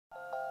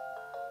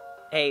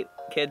Hey,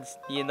 kids,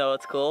 you know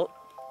what's cool?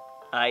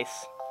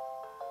 Ice.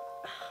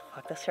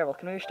 Fuck, that's terrible.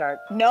 Can we restart?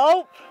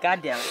 Nope.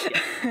 God damn it.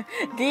 Yeah.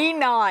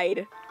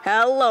 Denied.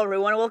 Hello,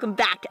 everyone, and welcome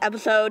back to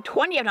episode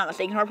 20, if I'm not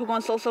mistaken, of our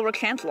Pokemon SoulSilver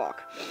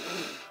Chancelocke.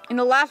 In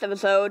the last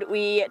episode,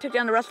 we took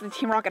down the rest of the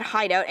Team Rocket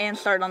hideout and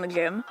started on the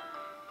gym.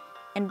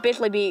 And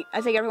basically beat,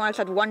 I think, everyone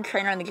except one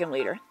trainer and the gym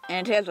leader.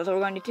 And today's episode,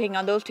 we're going to be taking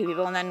on those two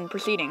people and then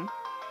proceeding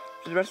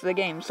to the rest of the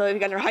game. So if you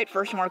guys are hyped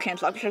for some more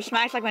Chancelocke, be sure to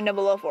smash like button down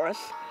below for us.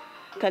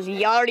 Because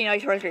you already know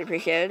it's greatly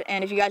appreciated.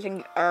 And if you guys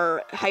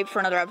are hyped for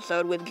another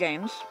episode with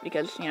James,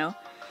 because, you know.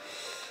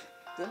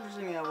 It's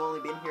interesting I've only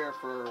been here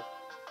for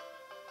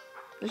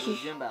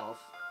gym battles.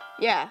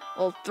 Yeah,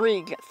 well,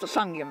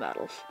 some gym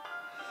battles.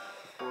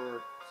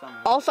 For some.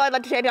 Also, I'd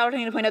like to take the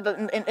opportunity to point out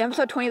that in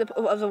episode 20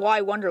 of the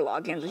Y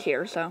Wonderlog, James is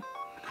here, so.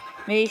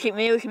 Maybe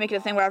we can make it a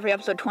thing where every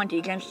episode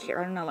 20, James is here.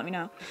 I don't know, let me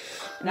know.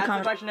 That's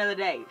the question of the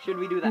day. Should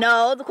we do that?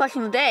 No, the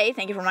question of the day,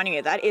 thank you for reminding me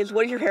of that, is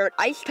what is your favorite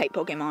Ice-type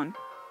Pokemon?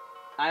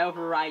 I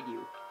override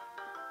you.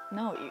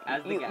 No, you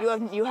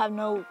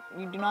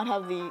do not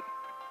have the...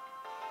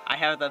 I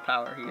have the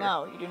power here.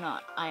 No, you do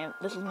not.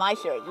 This is my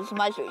series. If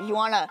you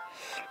want to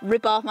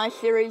rip off my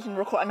series and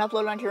record and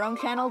upload it onto your own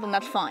channel, then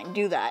that's fine.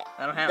 Do that.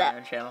 I don't have my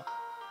own channel.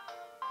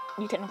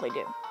 You technically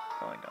do.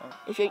 No, I don't.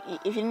 If you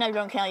didn't have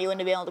your own channel, you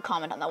wouldn't be able to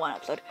comment on that one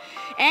episode.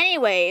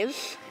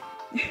 Anyways,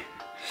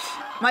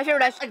 my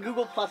favorite ice... A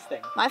Google Plus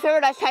thing. My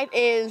favorite ice type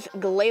is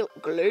Glalie.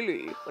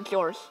 What's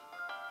yours?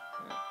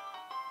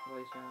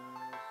 Glaceon.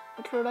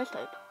 What's your favorite ice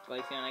type?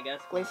 Glaceon, I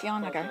guess.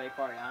 Glaceon, okay.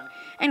 Vaporeon.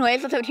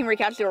 Anyways, let's have a team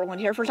recap. See what we're going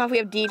here. First off, we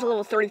have Diesel,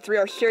 level 33,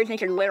 our Series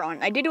Nature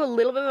Lairon. I did do a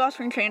little bit of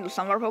off-screen training with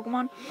some of our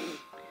Pokemon.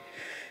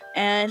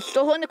 And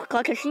still holding the Quick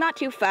Luck, because she's not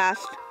too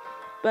fast.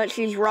 But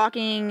she's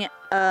rocking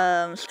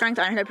Strength,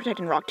 Iron Head, Protect,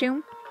 and Rock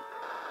Tomb.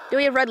 Then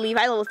we have Red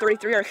Levi, level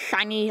 33, our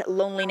shiny,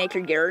 lonely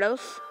natured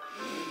Gyarados.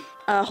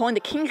 Holding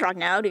the King's Rock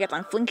now to get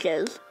on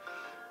flinches.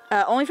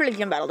 Only for the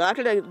gym battle, though.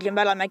 After the gym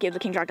battle, I might give the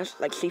King's Rock to,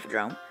 like,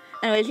 Seafadrome.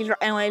 Anyways, he's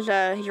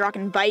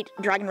rocking Bite,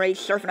 Dragon Rage,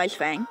 Surf, and Ice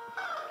Fang.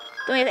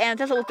 Then we have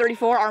Amethyst, level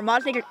 34, our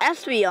Mod Natured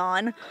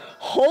Espeon,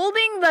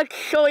 holding the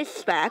Choice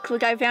Specs,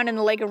 which I found in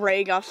the Lake of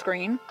Rage off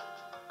screen.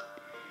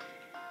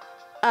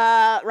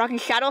 Rocking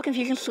Shadow,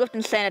 Confusion, Swift,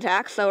 and Sand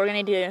Attack, so we're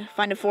gonna need to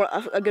find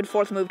a good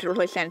fourth move to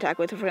replace Sand Attack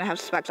with if we're gonna have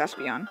Specs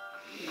Espeon.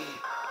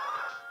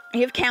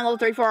 You have Cam, level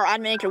 34, our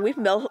Admin Nature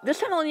Weeping Bell.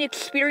 This time only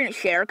experience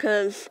share,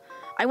 because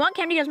I want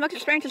Cam to get as much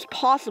experience as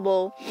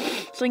possible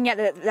so we can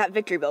get that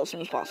Victory Bell as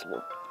soon as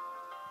possible.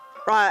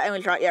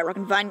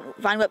 Rocking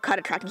Vine Whip, Cut,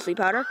 Attract, and Sleep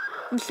Powder.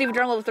 And Seafadrome,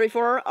 level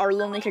 34, our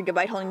Lone Nature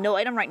Goodbye, holding no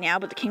item right now,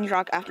 but the King's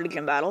Rock after the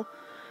gym battle.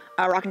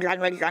 Rocking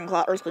Dragon Rage, Dragon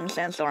Claw, Earthquake, and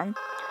Sandstorm.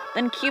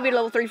 Then Cubid,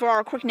 level 34,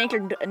 our Quick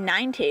Natured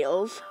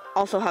Ninetales,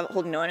 also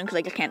holding no item because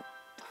I just can't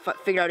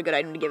figure out a good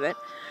item to give it.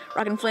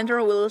 Rocking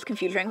Flamethrower, Will-O-Wisp,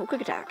 Confuse Rank, Quick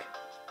Attack.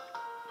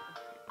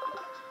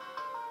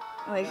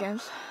 Wait,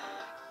 James.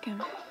 Okay.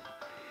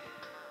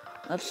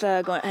 Let's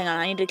go. Hang on,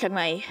 I need to check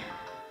my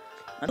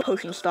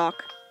potion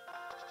stock.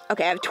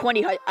 Okay, I have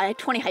 20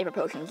 hyper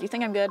potions. Do you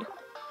think I'm good?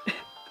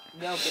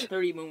 No, but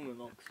 30 Moo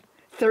Milks.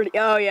 30.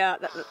 Oh yeah,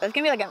 that's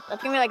gonna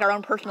be like our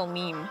own personal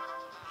meme.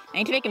 I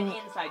need to make an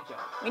inside joke.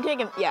 We need to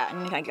make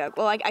an inside joke.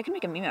 Well, I can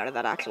make a meme out of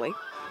that actually.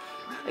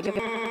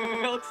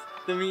 Milks,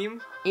 the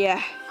meme.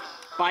 Yeah.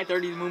 Buy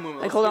 30 Moo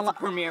Milks. Like, hold on. It's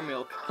Premier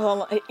Milk.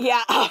 Hold on.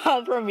 Yeah,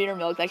 Premier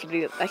Milk. That should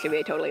be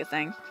totally a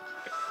thing.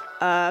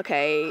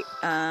 Okay.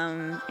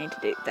 I need to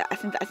do that. I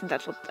think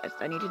that's what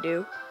I need to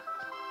do.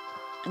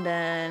 And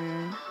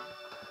then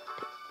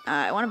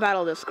I want to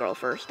battle this girl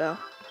first, though.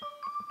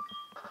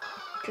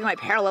 Choose my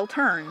Parallel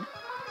Turn.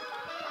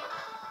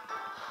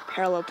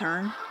 Parallel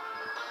Turn.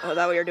 Oh, is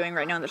that what you're doing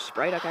right now in the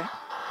sprite? Okay.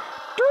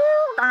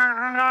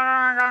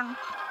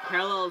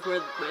 Parallel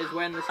is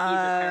when the skis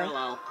are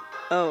parallel.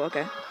 Oh,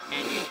 okay.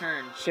 And you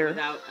turn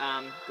without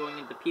going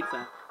into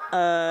pizza.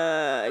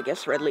 I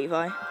guess Red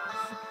Levi.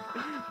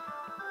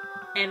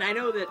 And I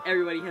know that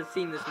everybody has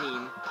seen this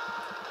meme.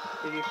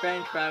 If you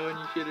French fry when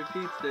you should have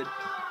pizza,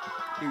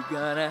 you're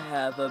gonna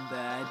have a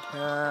bad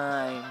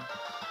time.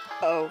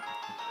 Oh.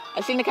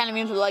 I've seen the kind of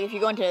memes where, like, if you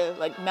go into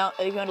Mount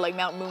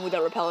Moon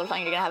without repel or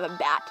something, you're gonna have a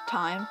bad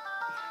time.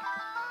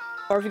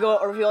 Or if you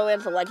go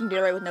into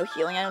Legendary with no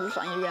healing items or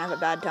something, you're gonna have a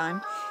bad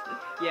time.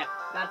 Yeah,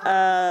 that's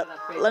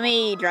let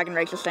me Dragon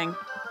Rage this thing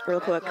real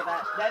quick.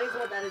 That is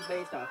what that is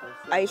based off of.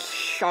 So. Ice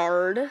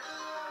Shard.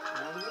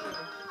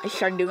 Ice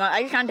Shard and Dugong.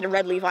 I just counted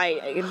Red Levi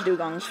against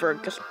Dugongs for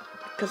because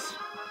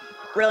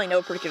really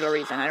no particular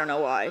reason. I don't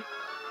know why.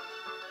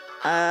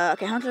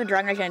 Okay, how much is the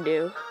Dragon Rage gonna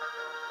do?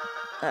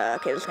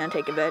 Okay, this is gonna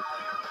take a bit.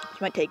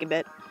 This might take a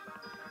bit.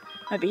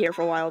 Might be here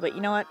for a while, but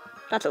you know what?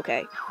 That's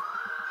okay.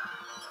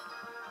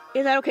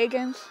 Is that okay,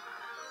 James?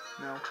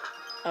 No.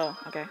 Oh,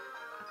 okay.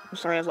 I'm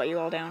sorry I've let you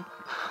all down.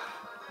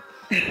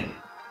 I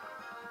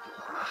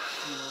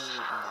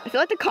feel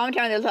like the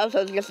commentary on this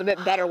episode is just a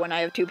bit better when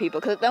I have two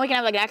people, because then we can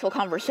have like an actual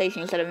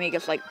conversation instead of me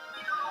just like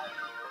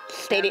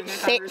stating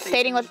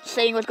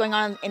what's going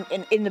on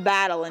in the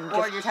battle and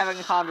just having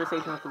a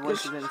conversation with the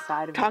voices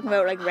inside of talking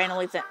about like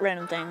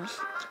random things.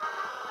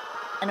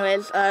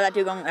 Anyways, that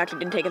Dugong actually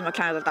didn't take as much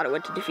time as I thought it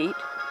would to defeat.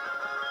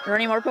 Are there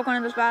any more Pokemon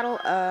in this battle?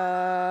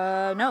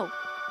 No.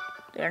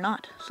 They're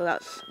not. So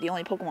that's the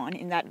only Pokemon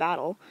in that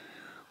battle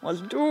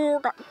was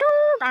Dugong.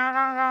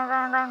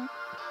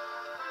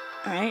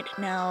 Alright,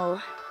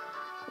 now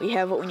we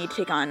have what we need to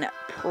take on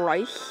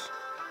Price.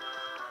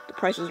 The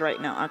Price is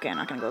right. No, okay, I'm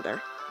not gonna go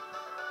there.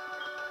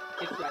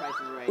 If the Price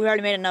is right. We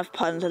already made enough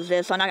puns as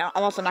this, so I'm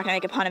also not gonna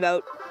make a pun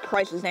about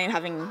Price's name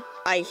having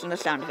ice in the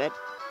sound of it.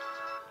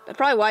 That's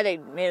probably why they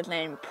made his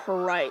name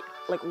Price,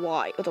 like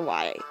Y, with a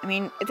Y. I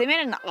mean, if they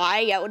made it an I,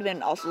 yeah, it would have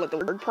been also like the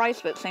word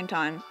Price, but at the same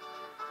time,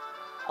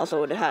 also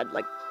would have had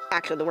like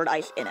actually the word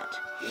ice in it.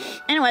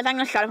 Anyways, I'm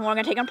gonna shut up and we're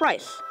gonna take on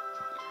Price.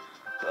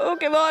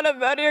 Pokemon have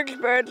many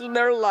experiences in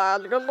their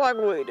lives, just like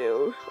we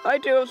do. I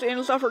too have seen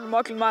and suffered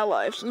much in my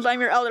life. Since I'm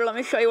your elder, let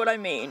me show you what I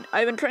mean.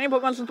 I've been training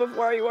Pokemon since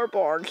before you were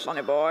born,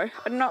 sonny boy.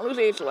 I do not lose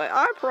easily.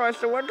 I, Price,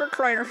 the winter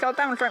trainer, shall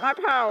demonstrate my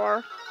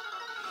power.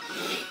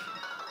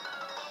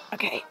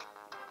 Okay.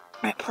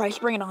 Alright, Price,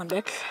 bring it on,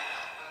 bitch.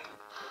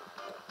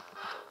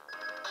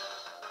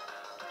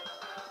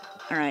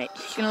 Alright,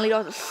 she's gonna lead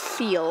off with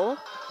Seel.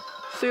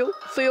 Seel,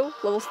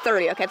 level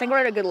 30. Okay, I think we're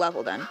at a good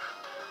level then.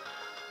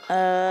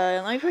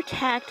 Let me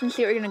protect and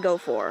see what you're gonna go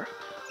for.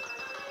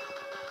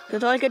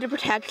 It's always good to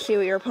protect, see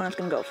what your opponent's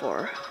gonna go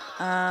for.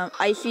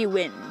 Icy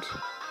Wind.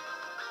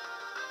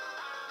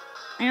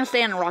 I'm gonna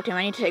stay on Rock Tomb.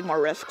 I need to take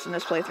more risks in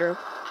this playthrough.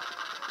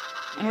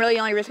 And really the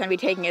only risk I'm gonna be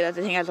taking is that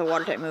the thing has a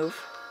water type move.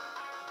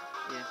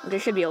 Yeah. They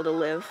should be able to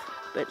live,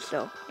 but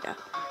still, yeah.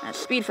 And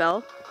Speed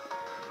Fell.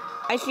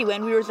 Icy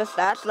Wind, we resist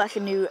that, so that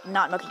should do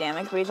not much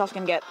damage, but he's also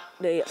gonna get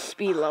the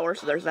speed lower,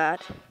 so there's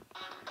that.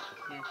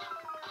 Yeah.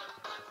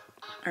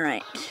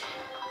 Alright.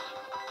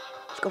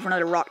 Let's go for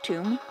another Rock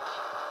Tomb.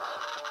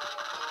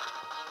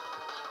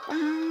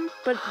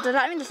 But does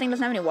that mean this thing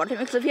doesn't have any water type?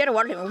 Because if he had a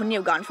water type, wouldn't he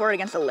have gone for it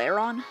against a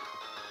Lairon?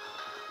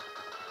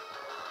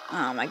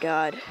 Oh my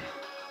god.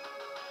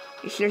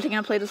 You seriously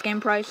gonna play this game,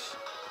 Price?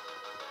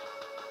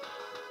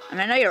 I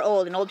mean, I know you're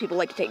old, and old people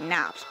like to take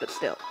naps, but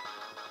still.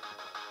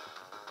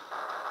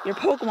 Your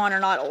Pokemon are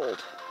not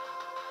old.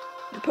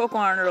 Your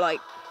Pokemon are like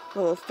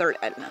level 30.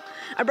 I don't know.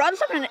 I brought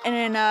this up in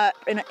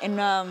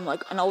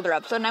like an older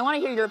episode, and I want to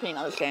hear your opinion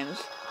on these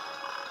games.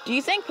 Do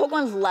you think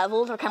Pokemon's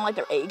levels are kind of like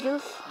their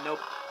ages? Nope.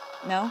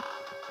 No?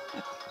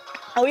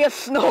 Oh, yes,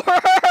 Snore! That's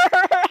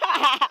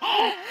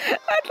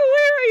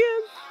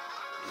hilarious!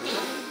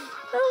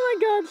 Oh my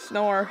god,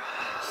 Snore.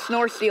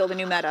 Snore Seel, the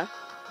new meta.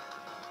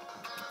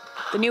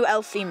 The new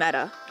LC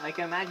meta. I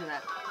can imagine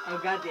that. Oh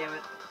god damn it.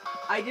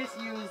 I just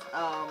used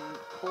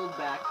hold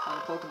back on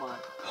a Pokemon.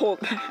 Hold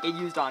back. It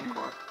used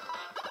Encore.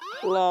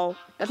 Lol.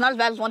 That's not as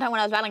bad as one time when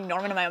I was battling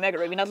Norman in my Omega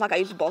Ruby. That's like I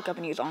used to bulk up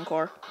and use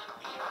Encore.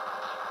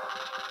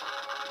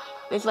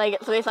 It's like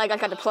I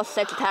got the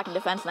 +6 attack and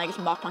defense, and I just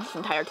mock punched his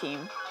entire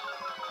team.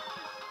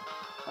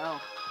 Wow.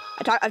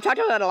 I've talked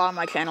about that a lot on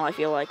my channel, I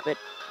feel like, but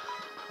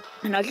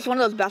you know, it's just one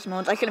of those best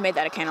moments. I should have made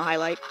that a channel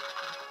highlight.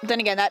 But then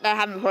again, that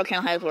happened before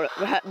channel highlights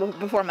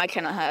before my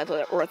channel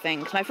highlights were a thing.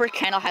 Because my first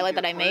channel highlight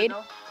that I made,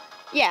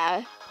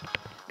 yeah,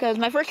 because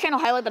my first channel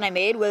highlight that I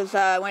made was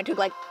when it took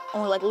like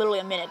only like literally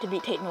a minute to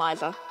beat Tate and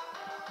Liza.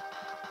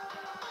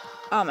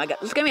 Oh my god,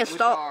 this is gonna be a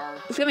stall.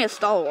 It's gonna be a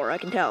stall war, I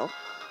can tell.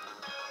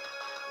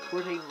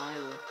 We're Tate and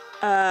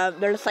Liza.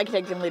 They're the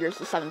Psychic Gym leaders,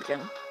 the 7th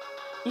gym.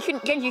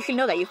 You should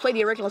know that. You've played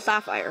the original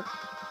Sapphire.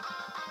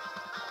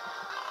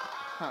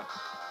 Huh.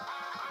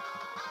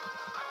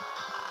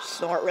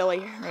 Snort,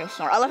 really? Really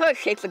snort. I love how it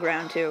shakes the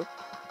ground, too.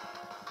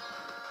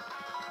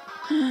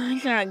 I'm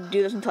just gonna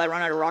do this until I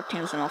run out of Rock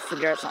Tombs, and I'll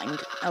figure out something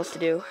else to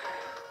do.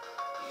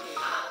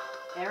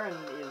 Aaron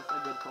is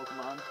a good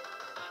Pokemon.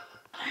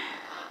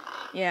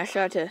 Yeah,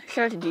 shout out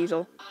to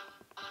Diesel.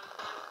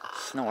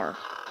 Snore.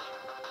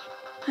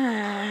 It's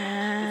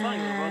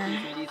funny, we're both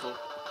using Diesel.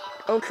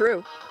 Oh,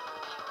 true.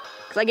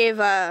 Cause I gave,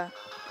 so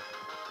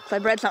I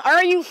bred some.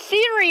 Are you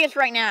serious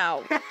right now?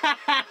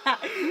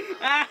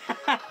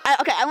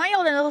 Okay, I want you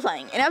all to know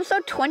something. In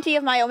episode 20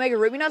 of my Omega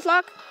Ruby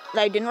Nuzlocke,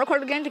 that I didn't record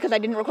with James because I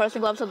didn't record a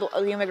single episode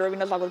of the Omega Ruby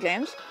Nuzlocke with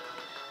James,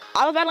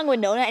 I was battling with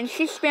Nona and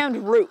she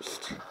spammed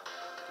Roost.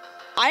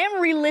 I am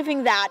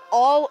reliving that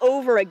all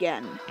over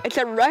again.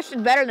 Except Rust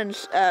is better than,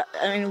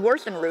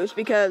 worse than Roost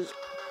because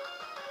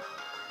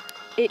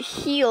it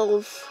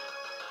heals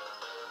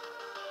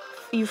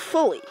you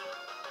fully,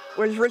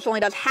 whereas Roost only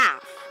does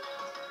half.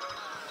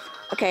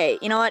 Okay,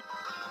 you know what?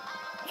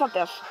 Fuck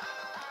this.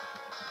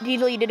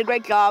 Diesel, you did a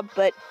great job,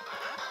 but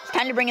it's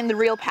time to bring in the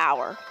real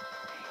power.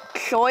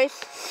 Choice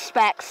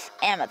Specs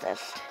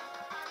Amethyst.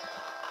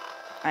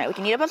 Alright, we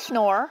can eat up a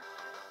Snore.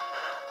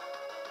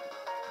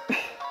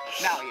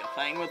 Now you're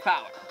playing with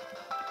power.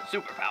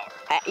 Superpower.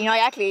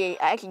 Actually,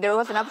 there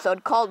was an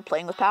episode called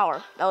Playing with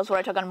Power. That was where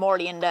I took on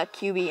Morty and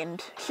QB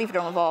and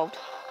Seafdrome Evolved.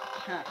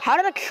 Huh. How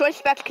did the Choice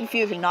Specs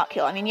Confusion not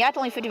kill? I mean, yeah, it's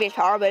only 50 base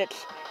power, but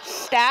it's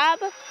Stab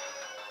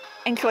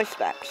and Choice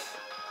Specs.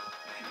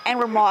 And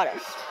we're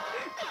modest.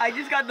 I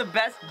just got the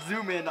best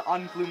zoom in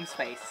on Gloom's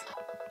face.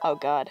 Oh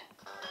god.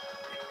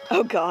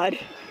 Oh god.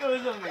 It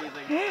was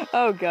amazing.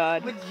 Oh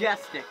god.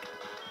 Majestic.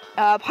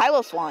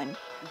 Piloswine.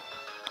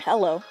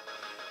 Hello.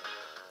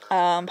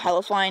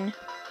 Piloswine.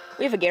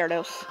 We have a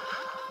Gyarados.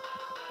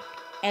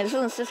 And this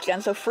isn't 6th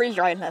gen, so Freeze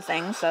Dry isn't a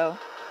thing, so...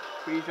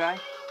 Freeze Dry?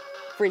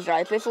 Freeze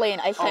Dry. It's basically an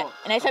ice type.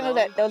 An ice type move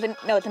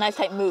no, it's an ice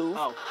type move.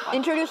 Oh.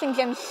 Introducing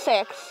Gen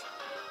 6.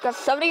 Got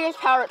 70 base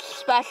power, it's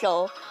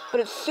special, but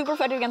it's super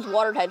effective against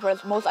water types,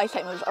 whereas most ice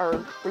type moves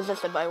are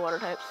resisted by water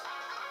types.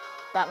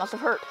 That must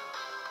have hurt.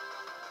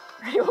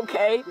 Are you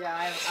okay? Yeah,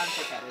 I'm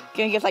protected.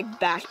 He just like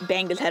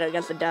banged his head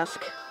against the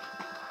desk.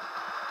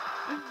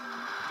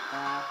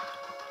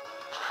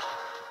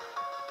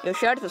 Yo,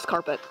 shout out to this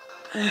carpet.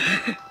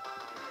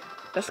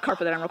 That's the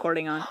carpet that I'm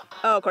recording on.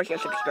 Oh, of course you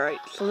have Citrus Berry.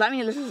 So does that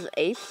mean this is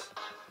Ace?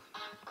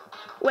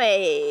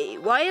 Wait,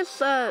 why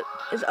is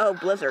oh,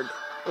 Blizzard.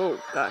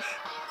 Oh, gosh.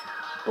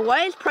 But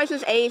why is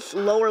Price's Ace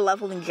lower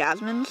level than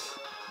Jasmine's?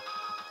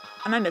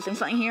 Am I missing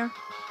something here?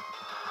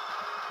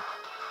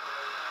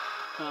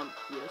 Yes.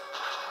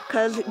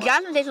 Because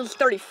Jasmine's Ace was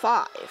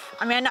 35.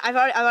 I mean, I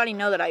already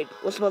know that I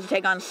was supposed to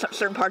take on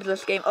certain parts of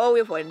this game. Oh,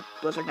 we avoided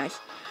Blizzard, nice.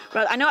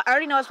 But I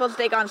already know I was supposed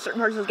to take on certain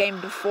parts of this game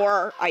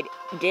before I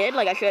did.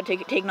 Like, I should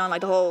have taken on,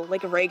 like, the whole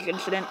Lake of Rage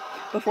incident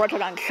before I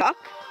took on Chuck.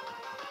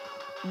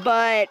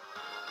 But,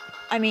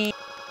 I mean,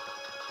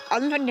 I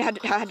was thinking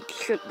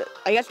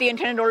I guess the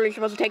intended order is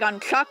supposed to take on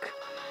Chuck.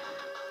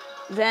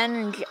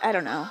 Then, I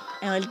don't know.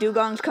 Anyways,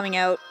 Dugong's coming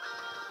out.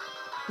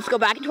 Let's go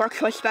back into our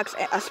Choice Specs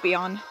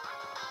Espeon.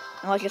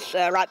 And let's just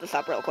wrap this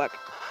up real quick.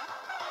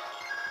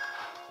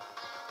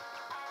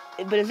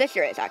 But is this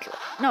your Ace, actually?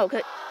 No,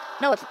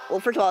 no, it's, well,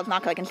 first of all, it's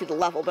not because I can see the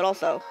level, but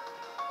also,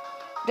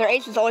 their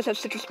Aces always have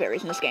Citrus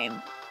Berries in this game.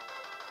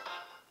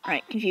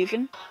 Alright,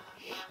 Confusion.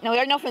 Now, we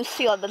already know from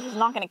Seel that this is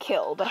not going to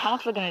kill, but how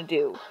much is it going to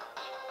do?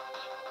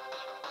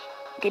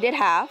 Okay, did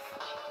half.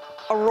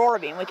 Aurora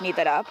Beam, we can eat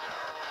that up.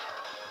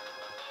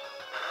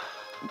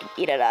 We can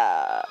eat it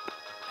up.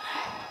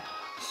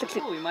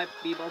 Oh, we might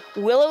be both.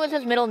 Willow is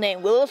his middle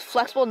name. Willow is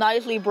flexible, not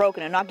easily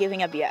broken, and not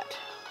giving up yet.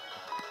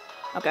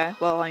 Okay,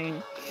 well, I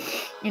mean,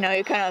 you know,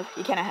 you kind of,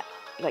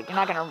 like, you're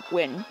not gonna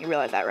win. You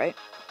realize that, right?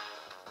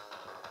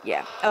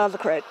 Yeah. Oh, that was a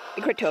crit.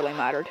 The crit totally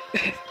mattered.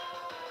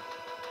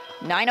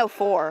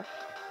 904.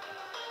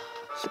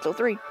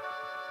 603.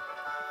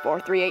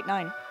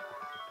 4389.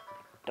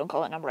 Don't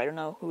call that number. I don't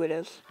know who it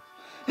is.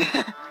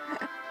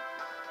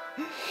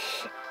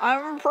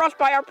 I'm impressed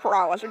by your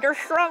prowess. With your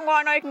strong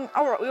line,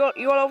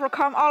 you will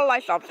overcome all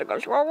ice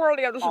obstacles. You are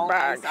worthy of this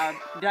badge.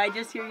 Did I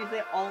just hear you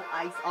say all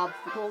ice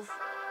obstacles?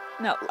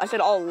 No, I said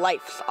all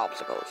life's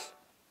obstacles.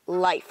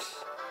 Life's.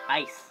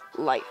 Ice.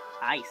 Life.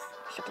 Ice.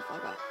 Shut the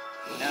fuck up.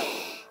 No.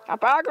 A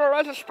bag will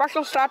raise a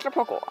special stats of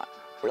Pokemon.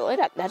 Really?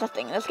 That's a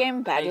thing in this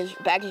game? Bags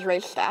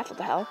raise stats? What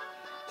the hell?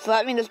 So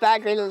that means this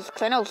bag raises...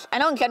 Because I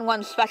know in Gen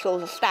 1 special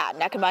is a stat,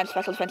 and that combines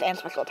special defense and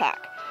special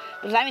attack.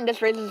 But does that mean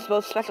this raises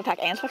both special attack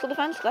and special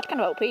defense? That's kind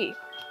of OP.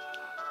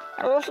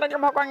 I will select your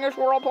Pokemon use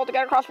Whirlpool to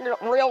get across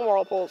real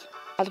Whirlpools,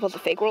 as opposed to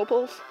fake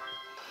Whirlpools.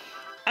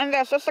 And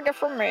this is a gift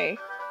from me.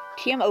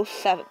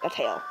 TM07, a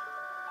tail.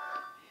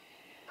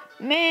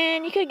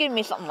 Man, you could have given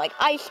me something like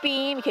Ice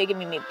Beam, you could have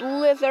given me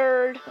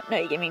Blizzard. No,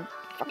 you gave me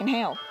fucking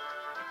Hail.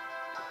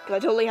 Because I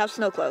totally have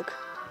Snow Cloak.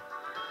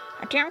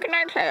 A TM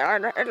can tail.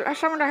 I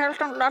summoned a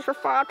Hailstone lasts for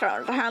 5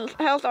 turns. The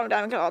Hailstone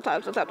damage all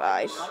types except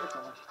ice.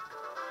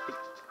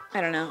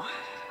 I don't know.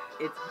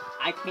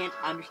 I can't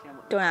understand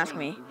what. Don't ask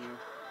me.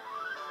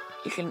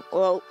 You can,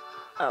 well,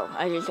 oh,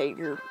 I didn't say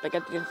you're, like,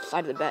 at the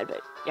side of the bed,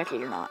 but actually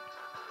you're not.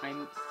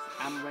 I'm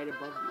right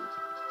above you.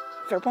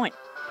 Fair point.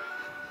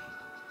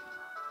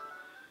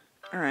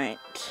 Alright.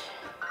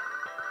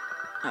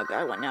 Oh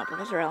god, what now?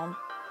 Professor Elm.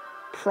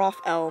 Prof.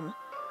 Elm.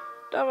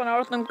 Devin,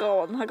 how's things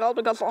going? I called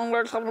because long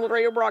words something with the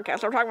radio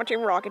broadcast. I'm talking about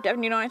Team Rocket.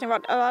 Devin, you know anything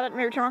about it?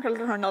 Maybe Team Rocket is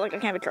another I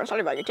can't be trusted.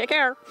 Sorry about you. Take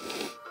care.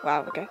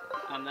 Wow, okay.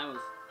 That was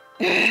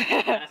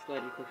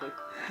escalated quickly.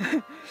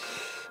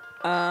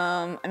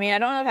 I mean, I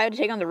don't know if I have to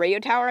take on the radio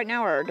tower right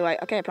now, or do I?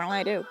 Okay, apparently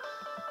I do.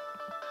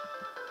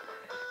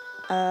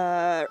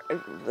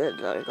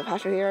 Go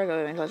past here,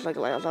 go into like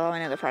Lizzo,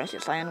 and the privacy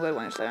of Cyanwood,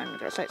 when it's there,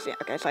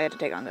 okay, so I had to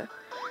take on the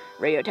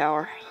radio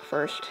tower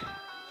first.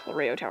 The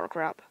radio tower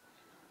crap.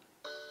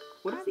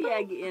 What is the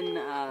egg in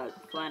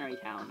Flannery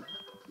Town?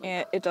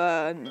 Yeah, it's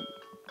I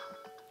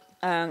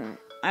don't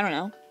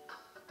know.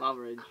 Lava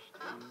Ridge.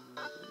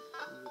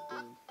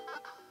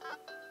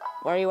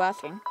 What are you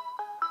asking?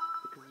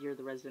 Because you're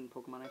the resident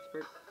Pokemon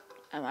expert.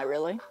 Am I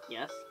really?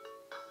 Yes.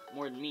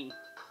 More than me.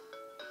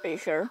 Are you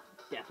sure?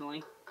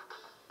 Definitely.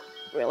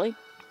 Really?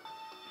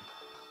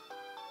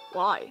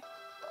 Why?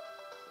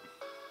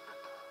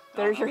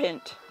 There's your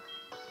hint.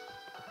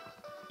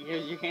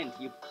 Here's your hint.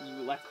 You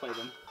let's play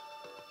them.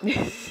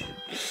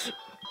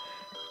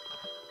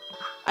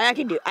 I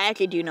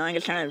actually do know. I'm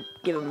just trying to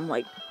give them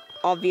like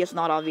obvious,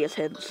 not obvious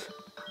hints.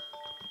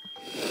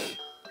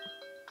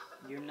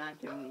 You're not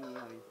giving me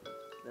obvious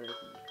hints.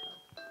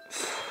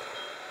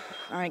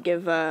 Alright,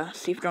 give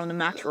Seafdrome the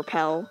max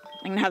repel.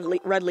 I'm gonna have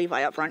Red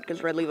Levi up front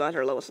because Red Levi is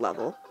our lowest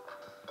level.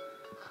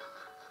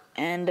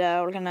 And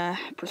we're gonna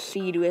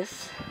proceed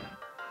with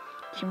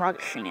Team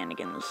Rocket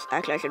shenanigans.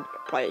 Actually, I should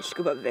probably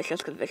scoop up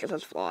Vicious because Vicious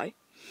has Fly.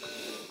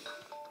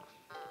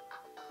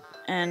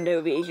 And it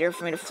would be easier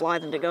for me to fly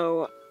than to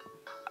go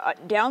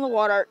down the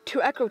water to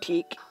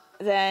Echotique,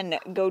 then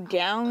go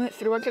down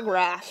through a bunch of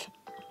grass,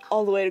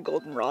 all the way to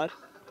Goldenrod.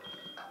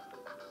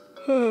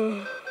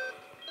 Okay,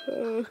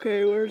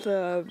 where's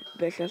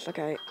Vicious?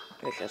 Okay,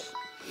 Vicious.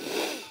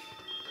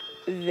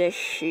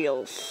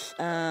 Vicious.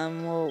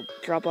 We'll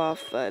drop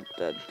off the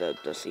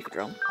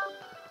Seafadrome.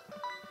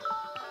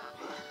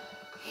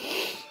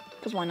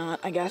 Cause why not?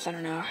 I guess, I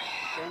don't know.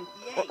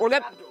 We're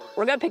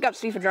gonna pick up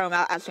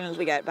Seafadrome as soon as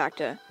we get back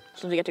to, as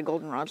soon as we get to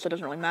Goldenrod, so it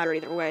doesn't really matter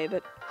either way,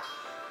 but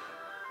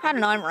I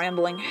don't know, I'm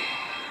rambling.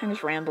 I'm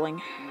just rambling.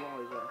 You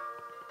always are.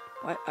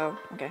 What? Oh,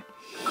 okay.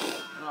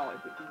 Not always,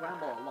 but you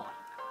ramble a lot.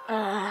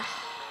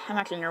 I'm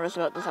actually nervous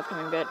about this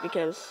upcoming bit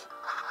because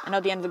I know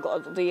at the end of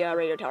the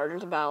radio tower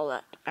there's a battle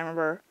that I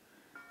remember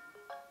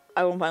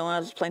at one point when I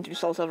was playing through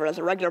SoulSilver as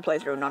a regular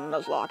playthrough, not in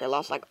Nuzlocke, I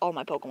lost like all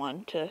my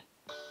Pokemon to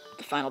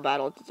the final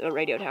battle at the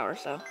radio tower,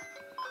 so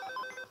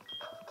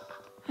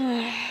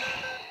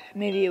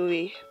maybe it would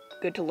be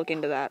good to look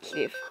into that,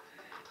 see if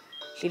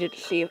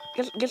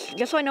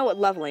just so I know what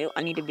level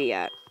I need to be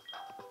at.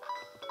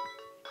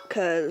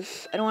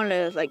 Cause I don't want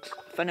to like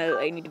find out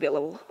I need to be at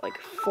level like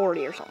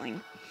 40 or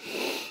something.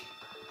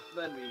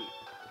 That'd be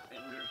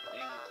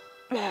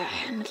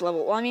interesting. This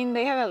level. Well, I mean,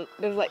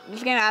 there's like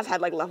this game has had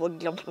like level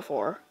jumps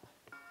before.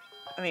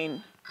 I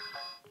mean,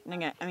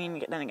 then again,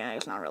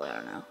 it's not really. I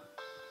don't know.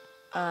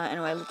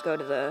 Anyway, let's go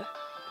to the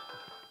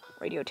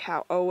radio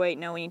tower. Oh wait,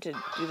 no, we need to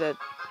do the.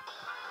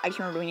 I just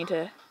remember we need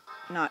to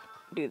not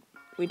do.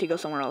 We need to go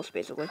somewhere else,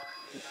 basically.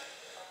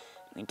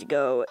 We need to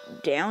go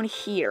down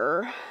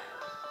here.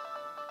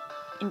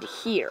 Into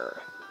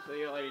here. So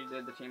you already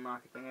did the Team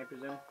Rocket thing, I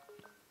presume?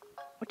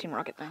 What Team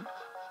Rocket thing?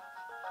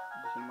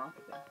 The Team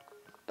Rocket thing.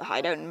 The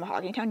hideout in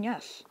Mahogany Town,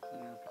 yes.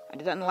 Yeah. I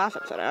did that in the last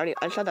episode. I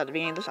said that at the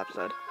beginning of this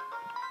episode.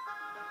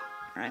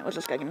 Alright, what's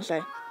this guy gonna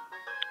say?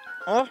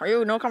 Oh, are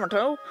you a newcomer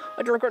too?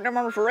 Let's recruit new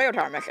members for Radio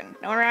Tower mission.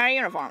 No one ran out of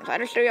uniforms. I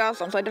just do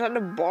awesome, so I decided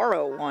to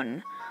borrow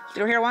one.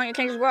 Still here, why don't you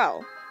change as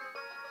well?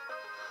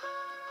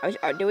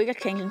 Do we get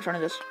changed in front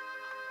of this?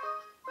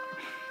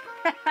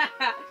 Well,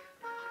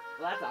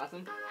 that's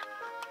awesome.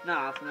 Not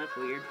awesome, that's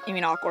weird. You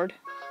mean awkward?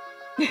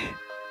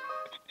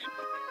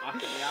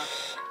 Awkward, yeah.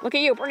 Look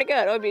at you, pretty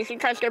good. Oh, you should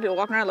try to scare people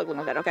walking around looking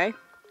like that, okay?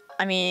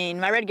 I mean,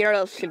 my red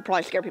Gyarados should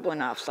probably scare people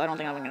enough, so I don't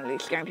think I'm gonna be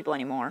scaring people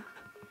anymore.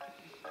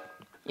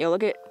 Yo,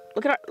 look at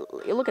us.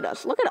 Look at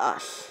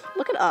us.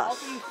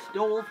 Also, you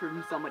stole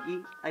from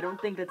somebody. I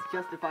don't think that's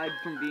justified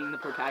from being the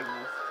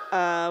protagonist.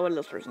 What did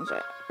this person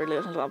say? Really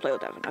doesn't want to play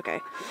with Devin. Okay.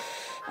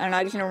 I don't know,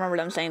 I just need to remember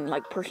them saying,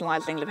 like,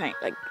 personalized things to paint,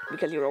 like,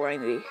 because you were wearing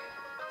the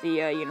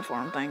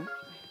uniform thing.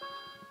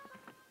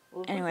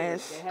 Well,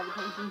 anyways. They have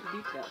attention to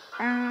detail.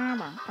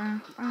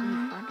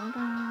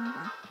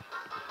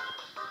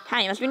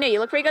 Hi, you must be new. You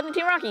look pretty good in the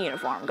Team Rocket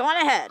uniform. Go on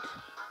ahead.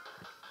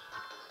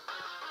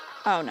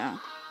 Oh, no.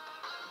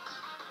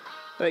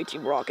 Hey,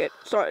 Team Rocket.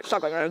 Sorry, stop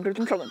going around and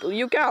controlling people,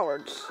 you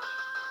cowards.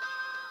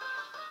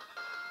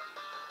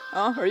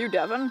 Oh, are you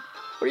Devin?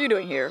 What are you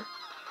doing here?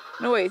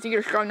 No way, you think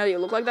you're strong now that you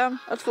look like them?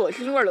 That's foolish.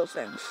 You can wear those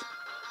things.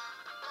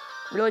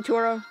 Really,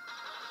 Toro?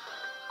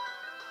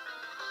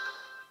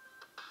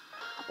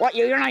 What?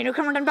 You're not a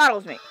newcomer to battle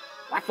with me?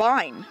 What?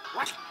 Fine.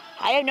 What?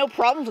 I have no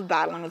problems with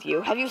battling with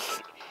you.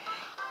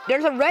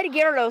 There's a red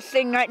Gyarados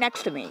sitting right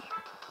next to me.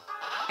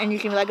 And you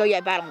can be like, oh yeah,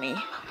 battle me.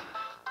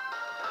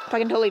 So I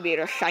can totally beat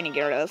a shiny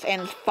Gyarados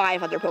and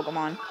 5 other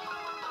Pokemon.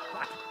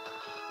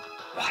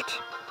 What?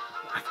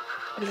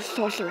 What is a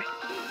sorcery?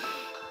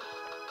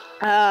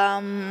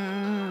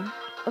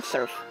 Let's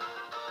surf.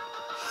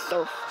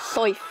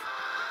 Soifin.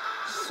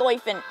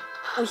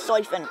 We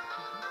soifin.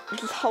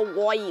 This is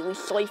Hawaii, we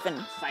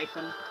soifin.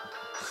 Siphon.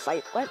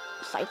 What?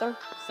 Scyther?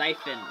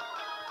 Siphon.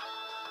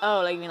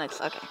 Oh, like you mean like,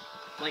 okay.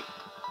 Like.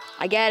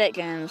 I get it,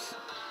 Gens.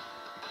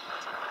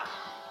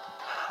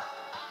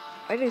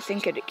 Why do these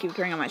things keep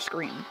appearing on my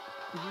screen?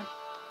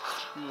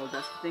 Little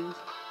dust things?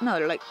 No,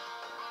 they're like,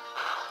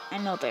 I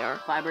know what they are.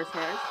 Fibrous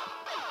hairs?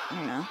 I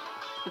don't know.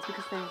 It's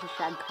because there's a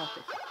shag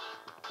carpet.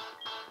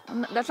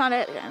 That's not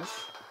it, Gens.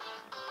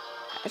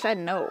 I said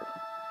no.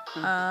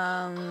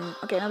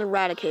 Okay, another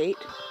Eradicate.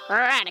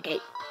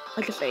 Eradicate!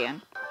 Like I say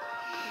again.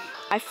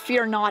 I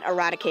fear not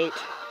Eradicate.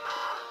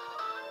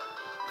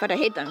 In fact, I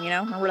hate them, you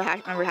know? Remember the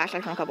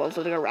hashtag from a couple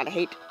episodes ago,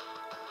 Eradicate?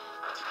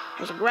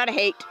 Hashtag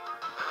Eradicate.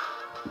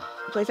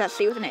 Replace that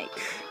C with an H.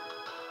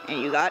 And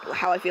you got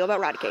how I feel about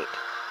Eradicate.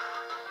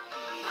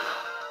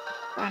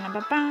 I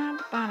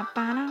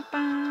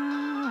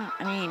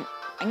mean,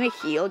 I'm gonna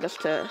heal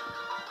just to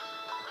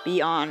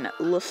be on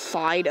the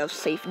side of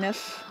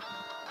safeness.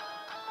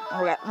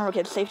 Remember,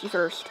 kids, safety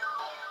first.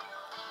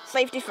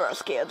 Safety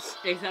first, kids.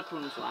 Except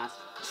when it's last.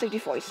 Safety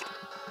first.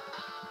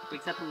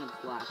 Except when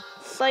it's last.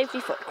 Safety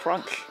foot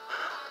crunch.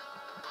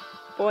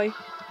 Boy.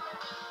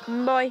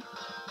 Boy.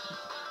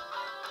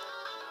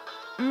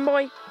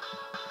 Boy.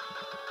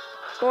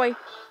 Boy.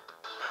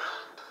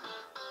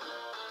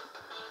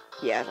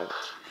 Yeah.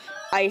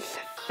 Ice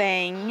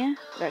Fang.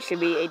 That should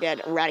be a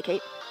dead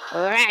Eradicate.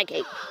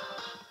 Eradicate.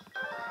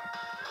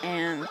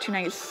 And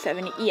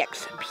 297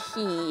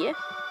 EXP.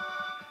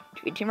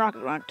 To be Team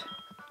Rocket Grunt.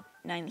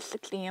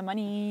 960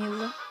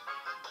 monies.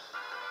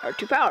 Are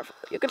too powerful.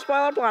 You can spoil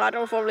our plan. I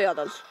don't follow the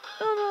others.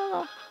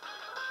 No.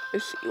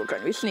 You're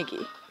trying to be sneaky.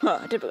 Huh,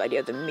 typical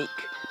idea of the meek.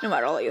 No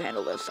matter, I'll let you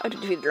handle this. I have to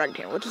defeat the Dragon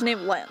Tamer. What's his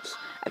name? Lance.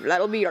 After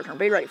that'll be your turn.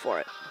 Be ready for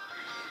it.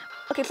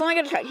 Okay, so let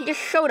me get a check. He just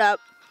showed up,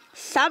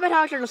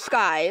 sabotaged our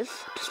disguise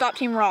to stop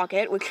Team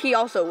Rocket, which he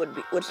also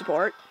would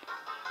support.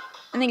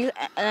 And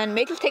then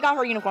makes us take off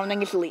our uniform, and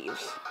then just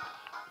leaves.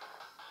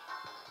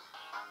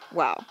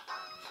 Wow.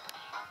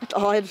 That's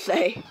all I have to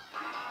say.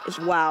 Is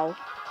wow.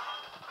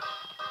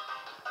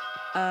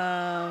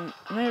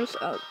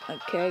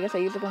 Okay, I guess I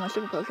used up all my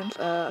super potions.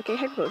 Okay,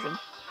 hyper potion.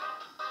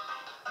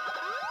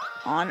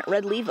 On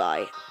Red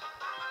Levi.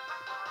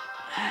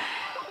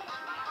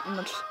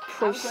 Let's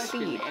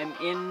proceed.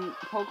 In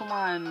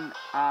Pokemon,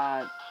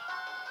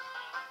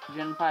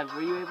 Gen 5,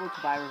 were you able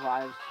to buy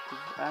revives? 'Cause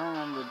I don't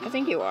remember. I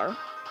think you are.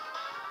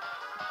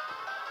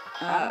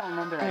 I don't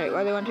remember. Alright, why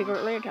do they want to take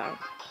over later time?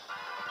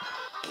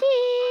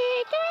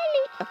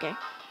 Okay.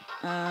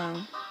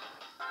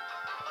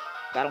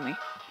 Battle me.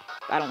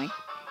 Battle me.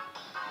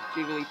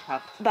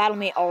 Jigglypuff. Battle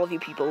me, all of you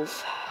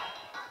peoples.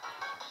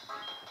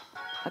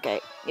 Okay,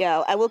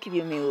 yeah, I will keep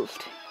you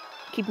amused.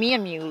 Keep me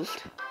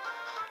amused.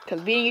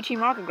 Because beating you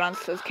Team Rocket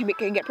Grunts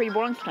can get pretty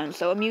boring sometimes,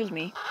 so amuse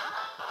me.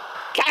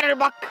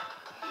 Catterbuck!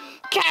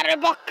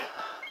 Catterbuck!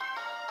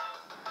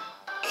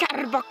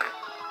 Catterbuck!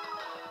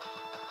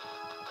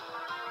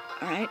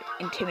 Alright,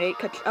 intimidate,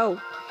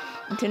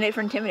 intimidate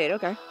for intimidate,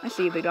 okay. I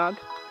see you, big dog.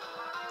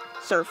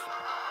 Surf.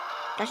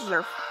 Catch the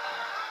surf.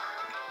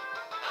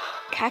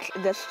 Catch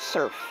this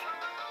surf.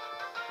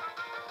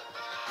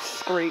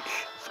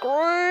 Screech.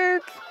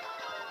 Screech!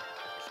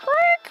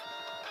 Screech!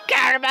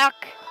 Catterbuck!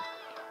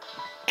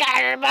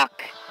 Catterbuck!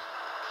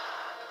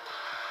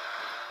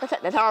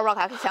 That's how a rock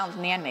actually sounds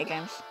in the anime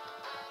games.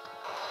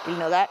 Do you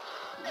know that?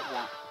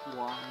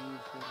 Why is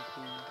that a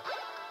thing?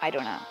 I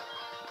don't know.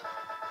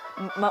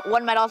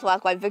 One might also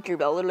ask why Victory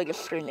Bell literally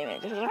just screamed in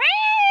it. Because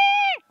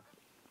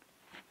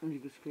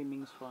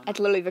screaming is fun. It's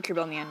literally Victory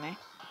Bell in the anime.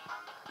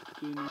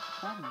 Screaming is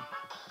fun.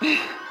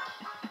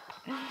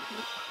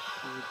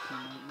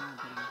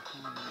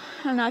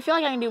 I don't know, I feel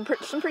like I can do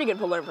some pretty good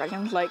Pokemon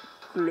impressions, like,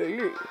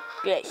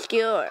 get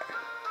skewer.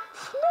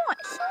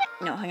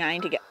 No, hang on, I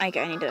need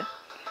to.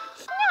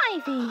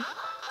 Snivy.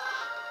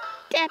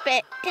 Tap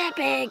it.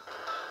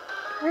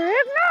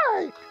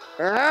 Ignite.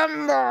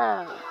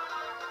 Ember.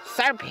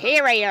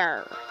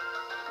 Superior.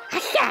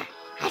 Asha.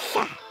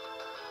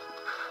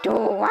 Do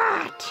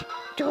what?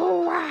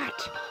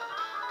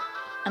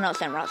 I know what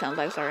Samrock sounds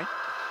like, sorry.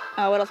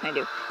 What else can I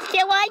do?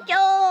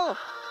 Stewayo!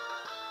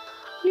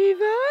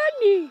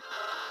 Livani!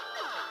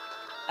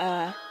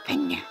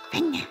 Fenya.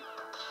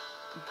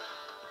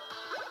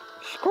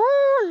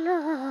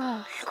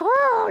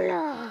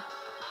 Scholar.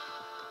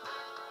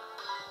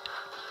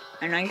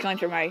 And I'm going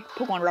through my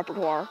Pokemon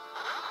repertoire.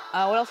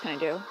 What else can I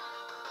do?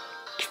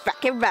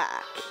 Track it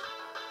back.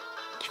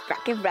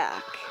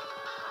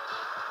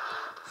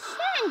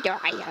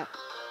 Sandaya.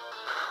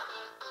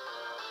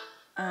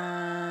 I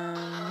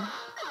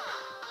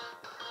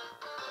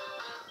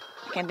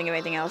can't think of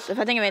anything else. If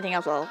I think of anything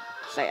else, I'll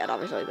say it,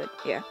 obviously, but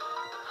yeah.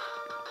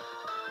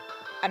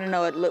 I don't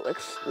know what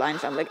Litwick's line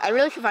sounds like. I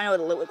really should find out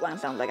what the Litwick line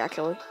sounds like,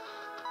 actually.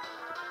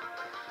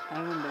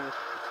 I'm embarrassed.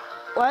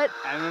 What?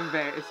 I'm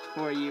embarrassed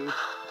for you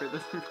for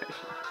this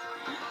impression.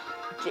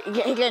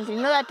 Again,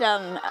 you know that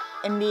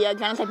in the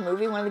Genocide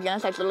movie, one of the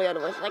Genocides literally had a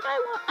voice like, I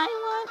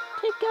want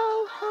to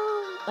go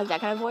home. Like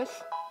that kind of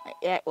voice?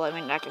 Yeah, well, I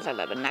mean, the actor said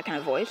that, but in that kind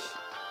of voice.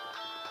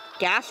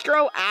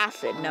 Gastro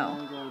acid, no.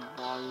 Oh my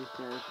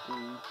God,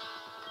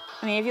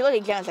 I mean, if you look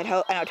at Genocide, I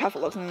know how tough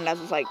it looks, and that's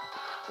this, like,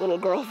 little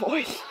girl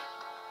voice.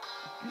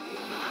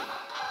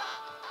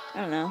 I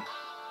don't know.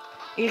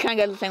 You kind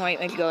of go the same way, it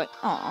makes you go like,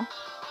 aw.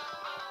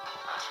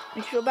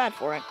 Makes you feel bad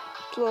for it.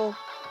 It's a little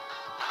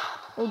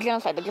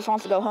Genocide that just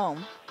wants to go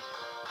home.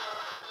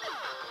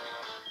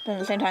 But at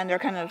the same time, they're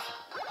kind of,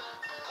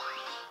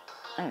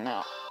 I don't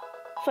know.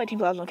 Fighting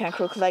Plasma was kind of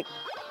cruel, because, like,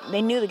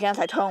 they knew the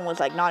Genocide's home was,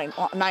 like,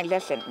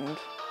 non-existent,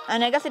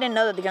 and I guess they didn't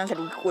know that the Genocide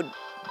would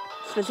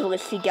specifically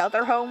seek out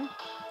their home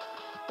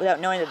without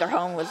knowing that their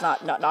home was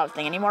not a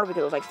thing anymore,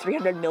 because it was, like,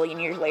 300 million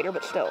years later,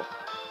 but still.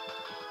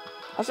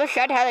 Also,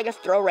 Shed had, I guess,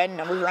 throw random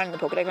numbers around in the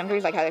Pokedex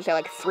entries, like how they say,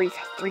 like,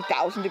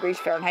 3,000 degrees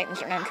Fahrenheit in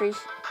certain entries.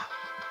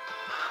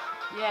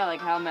 Yeah, like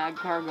how Mad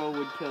Cargo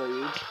would kill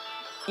you.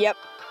 Yep.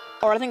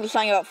 Or I think there's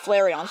something about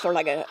Flareon, sort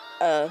of like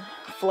a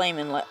flame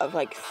of,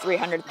 like,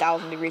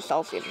 300,000 degrees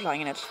Celsius or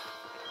something, and it's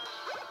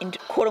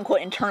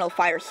quote-unquote internal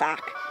fire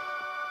sac.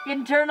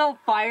 Internal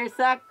fire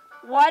sac?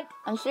 What?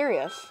 I'm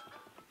serious.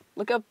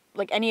 Look up,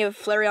 like, any of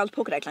Flareon's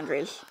Pokedex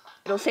entries.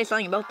 It'll say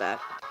something about that.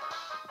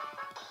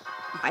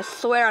 I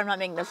swear I'm not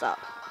making this up.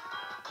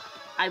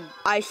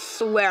 I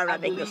swear I'm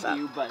not making this up.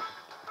 You, but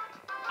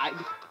I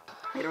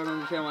don't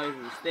understand why this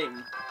is a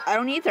thing. I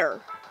don't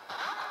either.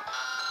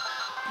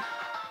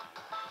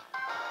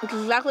 Which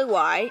is exactly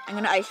why I'm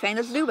gonna Ice Fang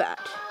this Zubat.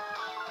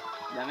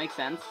 That makes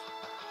sense.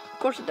 Of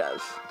course it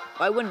does.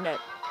 Why wouldn't it?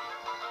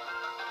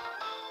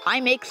 I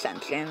make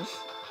sense, James.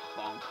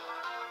 Bonk.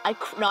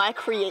 No, I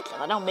create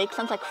sense. I don't make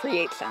sense, I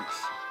create sense.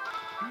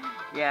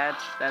 Yeah,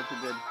 that's a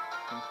good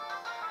thing.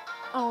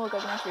 Oh, look, I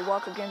can actually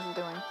watch what James is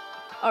doing.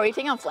 Oh, are you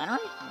taking on Flannery?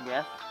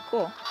 Yes.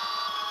 Cool.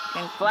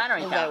 James,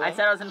 Flannery Town. I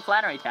said I was in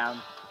Flannery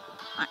Town.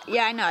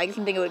 Yeah, I know. I just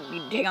didn't think it would be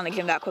taking on the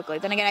gym that quickly.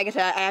 Then again, I guess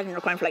I haven't been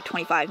recording for like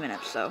 25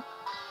 minutes, so.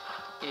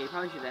 Yeah, you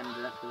probably should end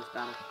it after this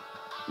battle.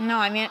 No,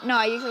 I mean, no,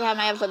 I usually have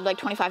my episodes like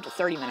 25 to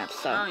 30 minutes,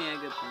 so. Oh, yeah,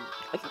 good point.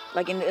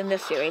 Like in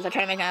this series, I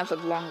try to make my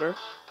episodes longer.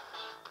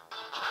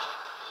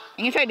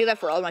 I'm gonna try to do that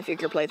for all of my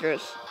future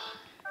playthroughs.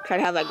 Try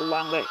to have like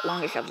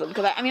longish episodes.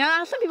 Because I mean, I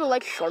know some people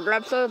like shorter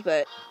episodes,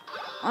 but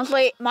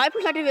honestly, my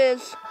perspective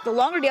is the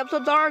longer the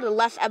episodes are, the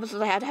less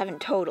episodes I have to have in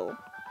total.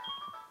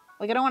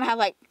 Like, I don't want to have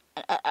like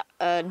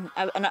a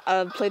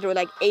playthrough with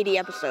like 80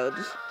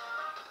 episodes.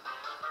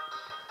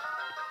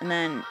 And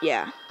then,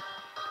 yeah.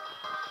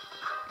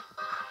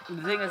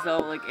 The thing is, though,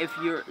 like, if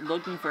you're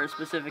looking for a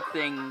specific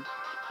thing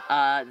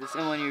that's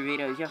in one of your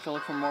videos, you have to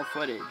look for more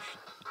footage.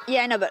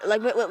 Yeah, I know, but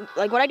like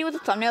what I do with the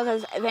thumbnails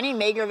is if any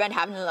major event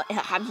happens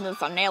in the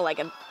thumbnail, like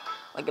a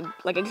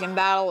gym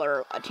battle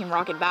or a Team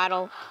Rocket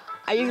battle,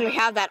 I usually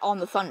have that on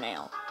the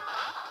thumbnail,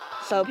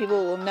 so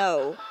people will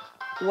know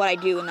what I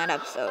do in that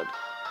episode.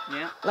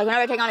 Yeah. Like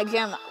whenever I take on a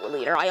gym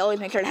leader, I always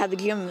make sure to have the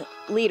gym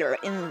leader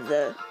in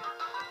the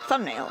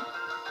thumbnail.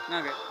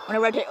 Okay.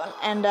 Whenever I take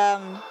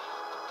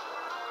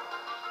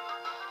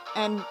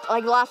and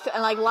like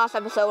last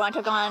episode when I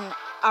took on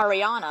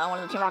Ariana, one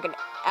of the Team Rocket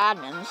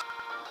admins,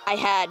 I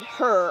had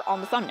her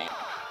on the thumbnail.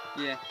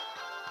 Yeah.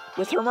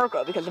 With her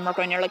Murkrow, because the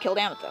Murkrow nearly killed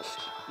Amethyst.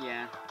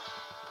 Yeah.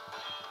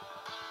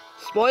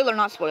 Spoiler,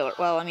 not spoiler.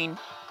 Well, I mean,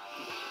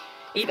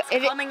 it's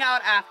coming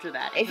out after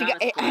that.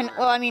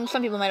 Well, I mean,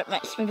 some people might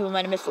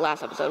have missed the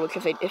last episode, which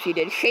if you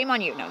did, shame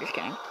on you. No, just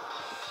kidding.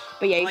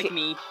 But yeah,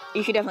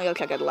 you should definitely go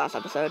check out the last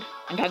episode.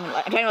 I'm telling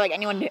you, like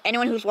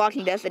anyone who's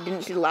watching this that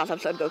didn't see the last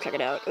episode, go check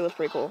it out. It was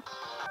pretty cool.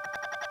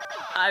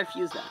 I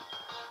refuse that.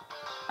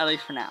 At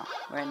least for now.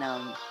 Right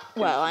now.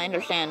 Well, I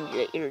understand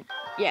you're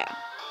yeah.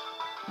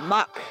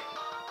 Muck.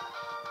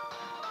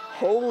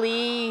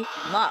 Holy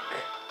muck.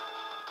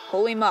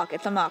 Holy muck.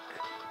 It's a muck.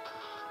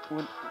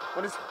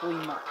 What is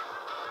holy muck?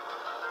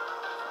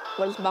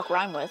 What does muck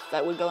rhyme with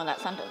that would go in that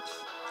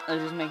sentence? That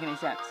doesn't make any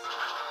sense.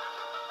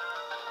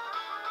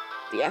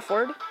 The F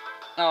word?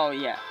 Oh,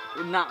 yeah.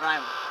 Not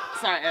rhyme.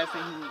 Sorry, I was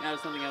thinking of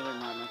something other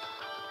than rhyme.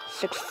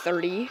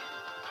 6:30.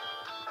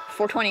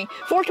 4:20.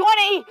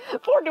 4:20!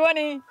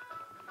 4:20!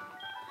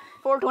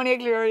 4:20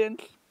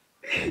 experience.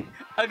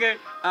 Okay,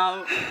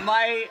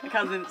 my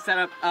cousin set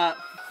up an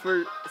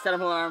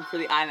alarm for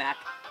the iMac,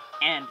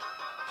 and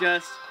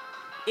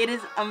it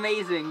is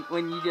amazing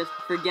when you just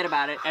forget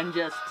about it, and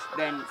just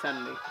then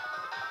suddenly,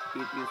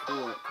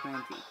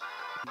 4:20,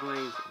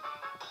 blazing.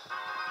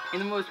 In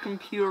the most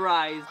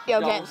computerized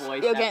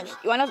voice ever. James,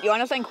 you wanna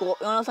know something cool?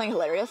 You wanna know something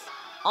hilarious?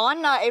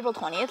 On April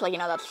 20th, like, you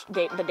know, that's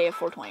the day of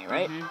 4:20,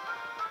 right? Mm-hmm.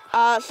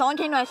 Someone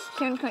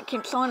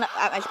someone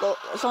at my school,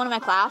 someone in my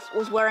class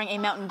was wearing a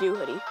Mountain Dew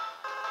hoodie.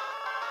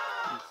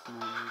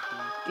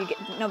 Do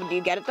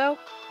you get it though?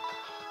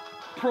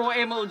 Pro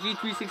MLG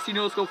 360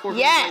 no scope 4.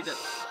 Yes,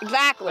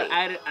 exactly. But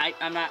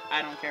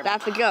I don't care.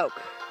 That's a joke.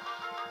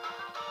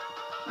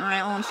 All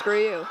right, well, screw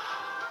you.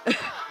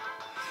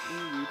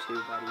 Screw you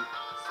too, buddy.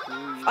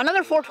 Screw you.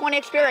 Another 4:20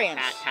 experience.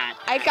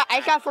 I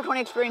got 4:20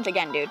 experience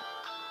again, dude.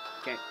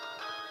 Okay.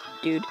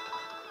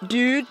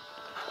 Dude.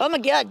 Oh my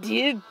god,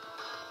 dude.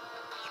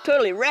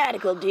 Totally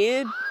radical,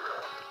 dude.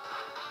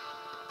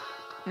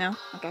 No?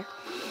 Okay.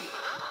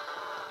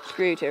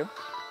 Screw you too.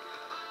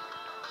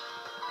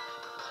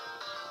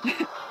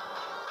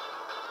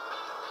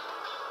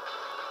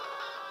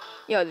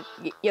 Yo,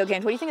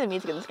 James, what do you think of the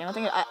music in this game?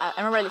 I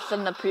remember I said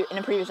in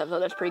a previous episode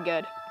that's pretty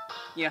good.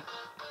 Yeah.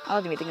 I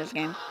like the music in this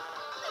game.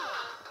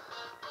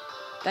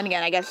 Then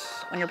again, I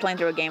guess when you're playing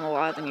through a game a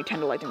lot, then you tend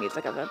to like the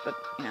music of it, but,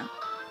 you know.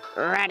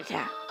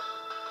 Ratata.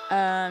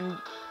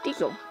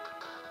 Diesel.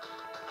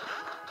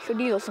 Show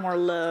Diesel some more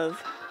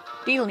love.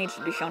 Diesel needs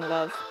to be shown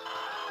love.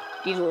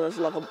 Diesel is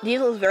lovable.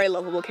 Diesel is a very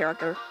lovable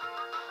character.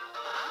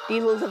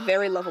 Diesel is a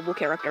very lovable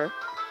character.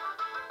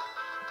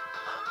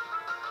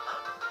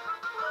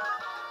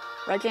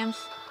 Right, James?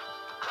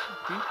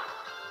 Mm-hmm.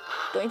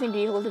 Don't you think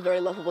Diesel is a very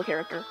lovable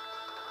character?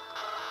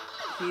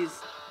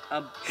 He's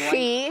a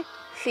blank...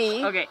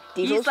 She. Okay,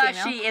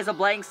 he/she is a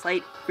blank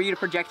slate for you to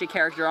project a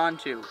character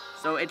onto.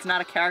 So it's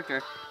not a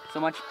character so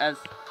much as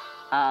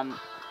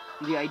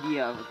the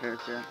idea of a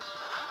character.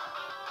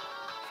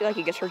 I feel like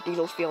he gets hurt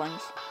Diesel's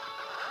feelings.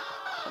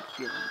 What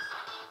feelings?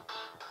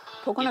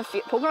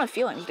 Pokemon have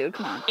feelings, dude.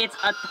 Come on. It's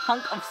a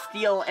hunk of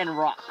steel and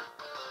rock.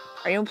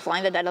 Are you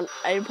implying that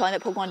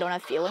Pokemon don't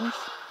have feelings?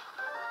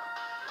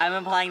 I'm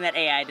implying that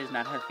AI does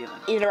not have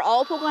feelings. Either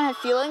all Pokemon have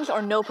feelings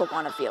or no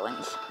Pokemon have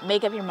feelings.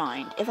 Make up your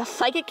mind. If a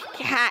psychic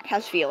cat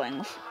has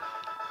feelings,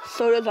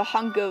 so does a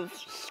hunk of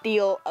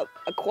steel, a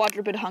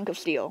quadruped hunk of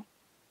steel.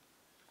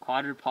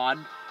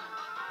 Quadrupod?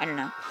 I don't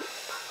know.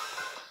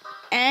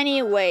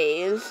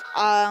 Anyways,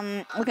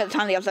 looking at the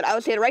time of the episode, I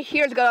would say right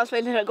here is a good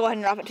place to go ahead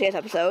and wrap up today's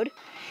episode.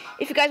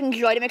 If you guys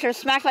enjoyed it, make sure to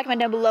smash like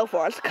comment down below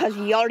for us, because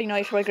you already know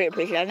you're really great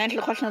appreciate it. And answer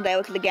the question of the day,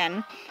 which is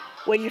again,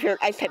 what is your favorite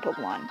ice-type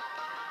Pokemon?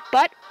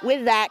 But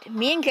with that,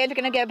 me and James are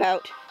gonna get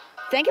out.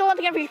 Thank you once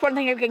again for your support and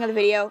thank you for getting on the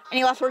video.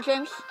 Any last words,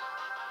 James?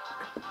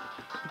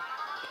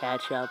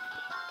 Catch up.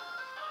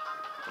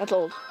 That's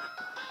old.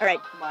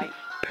 Alright. Bye.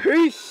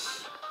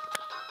 Peace!